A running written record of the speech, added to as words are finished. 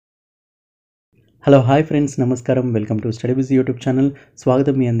Hello hi friends, నమస్కారం. Welcome to study Vij YouTube channel.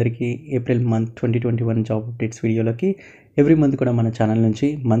 స్వాగతం మీ అందరికీ ఏప్రిల్ మంత్ 2021 జాబ్ అప్డేట్స్ వీడియోలోకి. Every month కూడా మన ఛానల్ నుంచి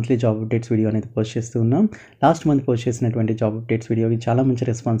మంత్లీ జాబ్ అప్డేట్స్ వీడియో అనేది పోస్ట్ చేస్తూ ఉన్నాం. లాస్ట్ మంత్ పోస్ట్ చేసినటువంటి జాబ్ అప్డేట్స్ వీడియోకి చాలా మంచి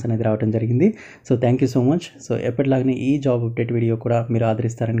రెస్పాన్స్ అనేది రావడం జరిగింది. So thank you so much. So ఎప్పటిలాగానే ఈ జాబ్ అప్డేట్ వీడియో కూడా మీరు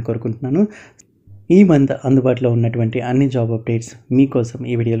ఆదరిస్తారని కోరుకుంటున్నాను. ఈ మంత్ అందుబాటులో ఉన్నటువంటి అన్ని జాబ్ అప్డేట్స్ మీకోసం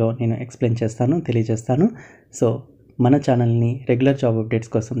ఈ వీడియోలో నేను ఎక్స్ప్లెయిన్ చేస్తాను, తెలియజేస్తాను. సో మన ఛానల్ని రెగ్యులర్ జాబ్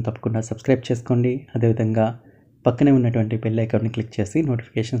అప్డేట్స్ కోసం తప్పకుండా సబ్స్క్రైబ్ చేసుకోండి. అదేవిధంగా పక్కనే ఉన్నటువంటి బెల్ ఐకాన్ని క్లిక్ చేసి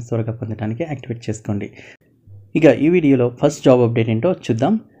నోటిఫికేషన్స్ త్వరగా పొందడానికి యాక్టివేట్ చేసుకోండి. ఇక ఈ వీడియోలో ఫస్ట్ జాబ్ అప్డేట్ ఏంటో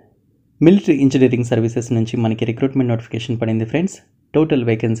చూద్దాం. మిలిటరీ ఇంజనీరింగ్ సర్వీసెస్ నుంచి మనకి రిక్రూట్మెంట్ నోటిఫికేషన్ పడింది ఫ్రెండ్స్. టోటల్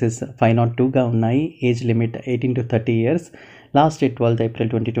వేకెన్సీస్ 502గా ఉన్నాయి. Age limit 18 to 30 years. Last date 12th April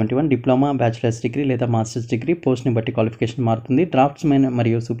 2021. Diploma, bachelors degree లేదా మాస్టర్స్ డిగ్రీ, పోస్ట్ని బట్టి క్వాలిఫికేషన్ మారుతుంది. డ్రాఫ్ట్స్మెన్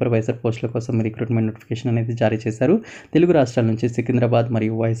మరియు సూపర్వైజర్ పోస్టుల కోసం రిక్రూట్మెంట్ నోటిఫికేషన్ అనేది జారీ చేశారు. తెలుగు రాష్ట్రాల నుంచి సికింద్రాబాద్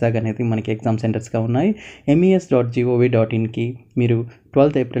మరియు వైజాగ్ అనేది మనకి ఎగ్జామ్ సెంటర్స్గా ఉన్నాయి. mes.gov.inకి మీరు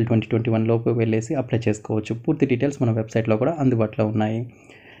 12th April 2021 లోపు వెళ్ళేసి అప్లై చేసుకోవచ్చు. పూర్తి డీటెయిల్స్ మన వెబ్సైట్లో కూడా అందుబాటులో ఉన్నాయి.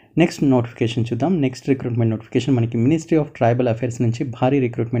 నెక్స్ట్ నోటిఫికేషన్ చూద్దాం. నెక్స్ట్ రిక్రూట్మెంట్ నోటిఫికేషన్ మనకి మినిస్ట్రీ ఆఫ్ ట్రైబల్ అఫైర్స్ నుంచి భారీ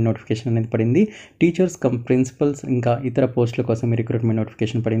రిక్రూట్మెంట్ నోటిఫికేషన్ అనేది పడింది. టీచర్స్ కమ్ ప్రిన్సిపల్స్ ఇంకా ఇతర పోస్టుల కోసం రిక్రూట్మెంట్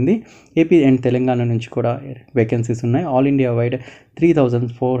నోటిఫికేషన్ పడింది. ఏపీ అండ్ తెలంగాణ నుంచి కూడా వేకెన్సీస్ ఉన్నాయి. ఆల్ ఇండియా వైడ్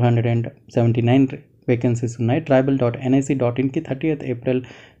 3479 వేకెన్సీస్ ఉన్నాయి. tribal.nic.inకి 30th April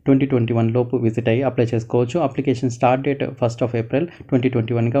 2021 లోపు విజిట్ అయ్యి అప్లై చేసుకోవచ్చు. Application start date 1st of April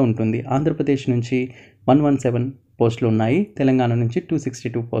 2021గా ఉంటుంది. ఆంధ్రప్రదేశ్ నుంచి 117 పోస్టులు ఉన్నాయి. తెలంగాణ నుంచి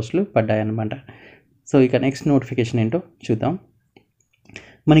 262 పోస్టులు పడ్డాయి అన్నమాట. సో ఇక నెక్స్ట్ నోటిఫికేషన్ ఏంటో చూద్దాం.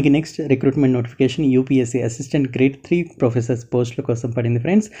 మనకి next recruitment notification UPSC assistant grade 3 professors పోస్టుల కోసం పడింది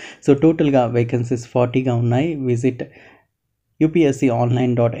ఫ్రెండ్స్. సో టోటల్గా వేకెన్సీస్ 40గా ఉన్నాయి. విజిట్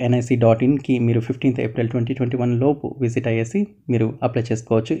upsconline.nic.inకి మీరు 15th April 2021 లోపు విజిట్ అయ్యేసి మీరు అప్లై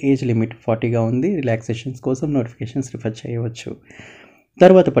చేసుకోవచ్చు. ఏజ్ లిమిట్ 40గా ఉంది. రిలాక్సేషన్స్ కోసం నోటిఫికేషన్స్ రిఫర్ చేయవచ్చు.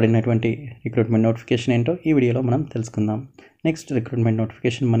 తర్వాత పడినటువంటి రిక్రూట్మెంట్ నోటిఫికేషన్ ఏంటో ఈ వీడియోలో మనం తెలుసుకుందాం. నెక్స్ట్ రిక్రూట్మెంట్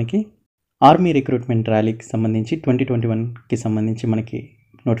నోటిఫికేషన్ మనకి ఆర్మీ రిక్రూట్మెంట్ ర్యాలీకి సంబంధించి 2021కి సంబంధించి మనకి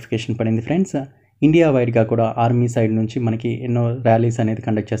నోటిఫికేషన్ పడింది ఫ్రెండ్స్. ఇండియా వైడ్గా కూడా ఆర్మీ సైడ్ నుంచి మనకి ఎన్నో ర్యాలీస్ అనేది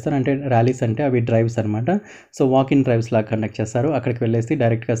కండక్ట్ చేస్తారు. అంటే ర్యాలీస్ అంటే అవి డ్రైవ్స్ అనమాట. సో వాక్-ఇన్ డ్రైవ్స్ లాగా కండక్ట్ చేస్తారు. అక్కడికి వెళ్ళేసి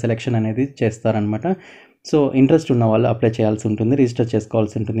డైరెక్ట్గా సెలెక్షన్ అనేది చేస్తారనమాట. సో ఇంట్రెస్ట్ ఉన్న వాళ్ళు అప్లై చేయాల్సి ఉంటుంది, రిజిస్టర్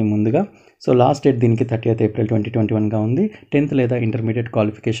చేసుకోవాల్సి ఉంటుంది ముందుగా. సో లాస్ట్ డేట్ దీనికి 30th April 2021గా ఉంది. 10th లేదా ఇంటర్మీడియట్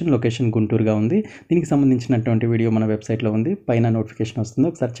క్వాలిఫికేషన్, లొకేషన్ గుంటూరుగా ఉంది. దీనికి సంబంధించినటువంటి వీడియో మన వెబ్సైట్లో ఉంది, పైన నోటిఫికేషన్ వస్తుంది,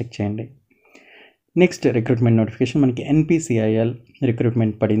 ఒకసారి చెక్ చేయండి. నెక్స్ట్ రిక్రూట్మెంట్ నోటిఫికేషన్ మనకి NPCIL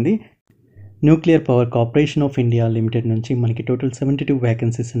రిక్రూట్మెంట్ పడింది. Nuclear power corporation of India limited నుంచి మనకి టోటల్ 72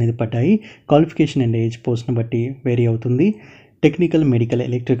 వేకెన్సీస్ అనేది పడ్డాయి. క్వాలిఫికేషన్ అండ్ ఏజ్ పోస్ట్ని బట్టి వేరీ అవుతుంది. Technical, medical,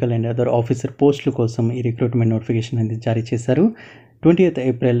 electrical and other officer పోస్టుల కోసం ఈ రిక్రూట్మెంట్ నోటిఫికేషన్ అనేది జారీ చేశారు. 20th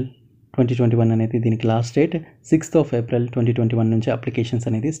April 2021 అనేది దీనికి last date. 6th of April 2021 నుంచి అప్లికేషన్స్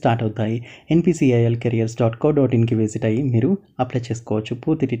అనేది స్టార్ట్ అవుతాయి. npcilcareers.co.inకి విజిట్ అయ్యి మీరు అప్లై చేసుకోవచ్చు.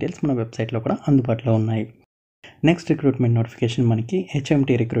 పూర్తి డీటెయిల్స్ మన వెబ్సైట్లో కూడా అందుబాటులో ఉన్నాయి. నెక్స్ట్ రిక్రూట్మెంట్ నోటిఫికేషన్ మనకి HMT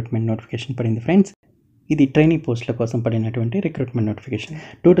రిక్రూట్మెంట్ నోటిఫికేషన్ పడింది ఫ్రెండ్స్. ఇది ట్రైనింగ్ పోస్టుల కోసం పడినటువంటి రిక్రూట్మెంట్ నోటిఫికేషన్.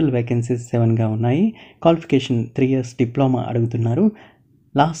 టోటల్ వేకెన్సీస్ 7గా ఉన్నాయి. క్వాలిఫికేషన్ 3 years డిప్లొమా అడుగుతున్నారు.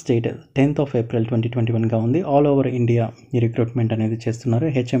 Last date 10th of April 2021గా ఉంది. ఆల్ ఓవర్ ఇండియా ఈ రిక్రూట్మెంట్ అనేది చేస్తున్నారు.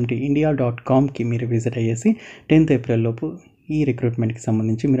 hmtindia.comకి మీరు విజిట్ అయ్యేసి 10th April లోపు ఈ రిక్రూట్మెంట్కి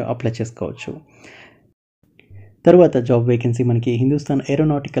సంబంధించి మీరు అప్లై చేసుకోవచ్చు. తర్వాత జాబ్ వేకెన్సీ మనకి హిందుస్థాన్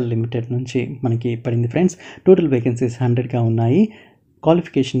ఏరోనాటికల్ లిమిటెడ్ నుంచి మనకి పడింది ఫ్రెండ్స్. టోటల్ వేకెన్సీస్ 100గా ఉన్నాయి.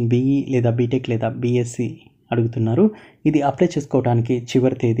 క్వాలిఫికేషన్ BE లేదా బీటెక్ లేదా BSc అడుగుతున్నారు. ఇది అప్లై చేసుకోవడానికి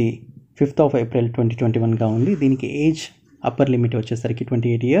చివరి తేదీ 5th of April 2021గా ఉంది. దీనికి ఏజ్ అప్పర్ లిమిట్ వచ్చేసరికి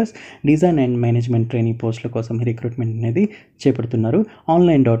 28 years. Design and management training పోస్టుల కోసం రిక్రూట్మెంట్ అనేది చేపడుతున్నారు.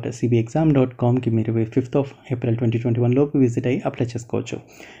 online.cbexam.comకి మీరు 5th of April 2021 లోపు విజిట్ అయ్యి అప్లై చేసుకోవచ్చు.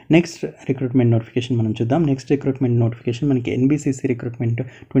 నెక్స్ట్ రిక్రూట్మెంట్ నోటిఫికేషన్ మనం చూద్దాం. నెక్స్ట్ రిక్రూట్మెంట్ నోటిఫికేషన్ మనకి NBCC రిక్రూట్మెంట్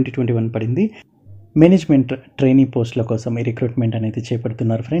 2021 పడింది. మేనేజ్మెంట్ ట్రైనింగ్ పోస్టుల కోసం ఈ రిక్రూట్మెంట్ అనేది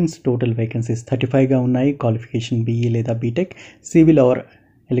చేపడుతున్నారు ఫ్రెండ్స్. టోటల్ వేకెన్సీస్ 35గా ఉన్నాయి. క్వాలిఫికేషన్ BE లేదా BTech, civil or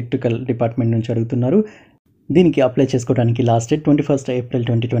electrical department నుంచి అడుగుతున్నారు. దీనికి అప్లై చేసుకోవడానికి లాస్ట్ డేట్ 21st April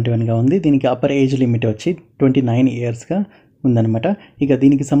 2021గా ఉంది. దీనికి అప్పర్ ఏజ్ లిమిట్ వచ్చి 29 yearsగా ఉందన్నమాట. ఇక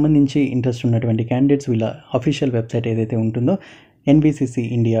దీనికి సంబంధించి ఇంట్రెస్ట్ ఉన్నటువంటి క్యాండిడేట్స్ వీళ్ళ అఫీషియల్ వెబ్సైట్ ఏదైతే ఉంటుందో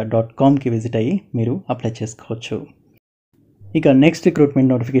nbccindia.comకి విజిట్ అయ్యి మీరు అప్లై చేసుకోవచ్చు. ఇక నెక్స్ట్ రిక్రూట్మెంట్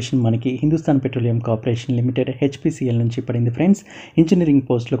నోటిఫికేషన్ మనకి Hindustan petroleum corporation limited HPCL నుంచి పడింది ఫ్రెండ్స్. ఇంజనీరింగ్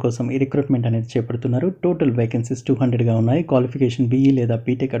పోస్టుల కోసం ఈ రిక్రూట్మెంట్ అనేది చేపడుతున్నారు. టోటల్ వేకెన్సీస్ 200గా ఉన్నాయి. క్వాలిఫికేషన్ బీఈ లేదా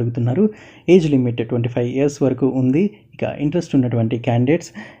బీటెక్ అడుగుతున్నారు. ఏజ్ లిమిట్ 25 ఇయర్స్ వరకు ఉంది. ఇక ఇంట్రెస్ట్ ఉన్నటువంటి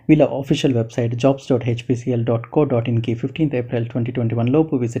క్యాండిడేట్స్ వీళ్ళ ఆఫీషియల్ వెబ్సైట్ jobs.hpcl.co.inకి 15th ఏప్రిల్ 2021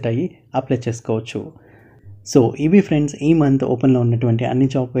 లోపు విజిట్ అయ్యి అప్లై చేసుకోవచ్చు. సో ఇవి ఫ్రెండ్స్ ఈ మంత్ ఓపెన్లో ఉన్నటువంటి అన్ని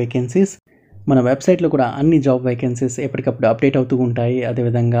జాబ్ వేకెన్సీస్. మన వెబ్సైట్లో కూడా అన్ని జాబ్ వేకెన్సీస్ ఎప్పటికప్పుడు అప్డేట్ అవుతూ ఉంటాయి.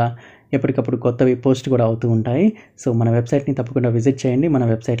 అదేవిధంగా ఎప్పటికప్పుడు కొత్తవి పోస్ట్ కూడా అవుతూ ఉంటాయి. సో మన వెబ్సైట్ని తప్పకుండా విజిట్ చేయండి. మన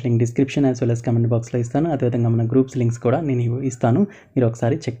website link description as well as comment బాక్స్లో ఇస్తాను. అదేవిధంగా మన గ్రూప్స్ లింక్స్ కూడా నేను ఇస్తాను, మీరు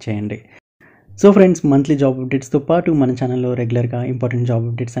ఒకసారి చెక్ చేయండి. సో ఫ్రెండ్స్, మంత్లీ జాబ్ అప్డేట్స్తో పాటు మన ఛానల్లో రెగ్యులర్గా ఇంపార్టెంట్ జాబ్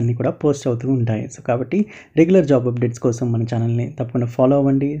అప్డేట్స్ అన్నీ కూడా పోస్ట్ అవుతూ ఉంటాయి. సో కాబట్టి రెగ్యులర్ జాబ్ అప్డేట్స్ కోసం మన ఛానల్ని తప్పకుండా ఫాలో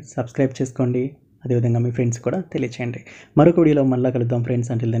అవ్వండి, సబ్స్క్రైబ్ చేసుకోండి. అదేవిధంగా మీ ఫ్రెండ్స్ కూడా తెలియచేయండి. మరొక వీడియోలో మళ్ళీ కలుద్దాం friends.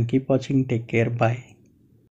 Until then keep watching, take care, bye.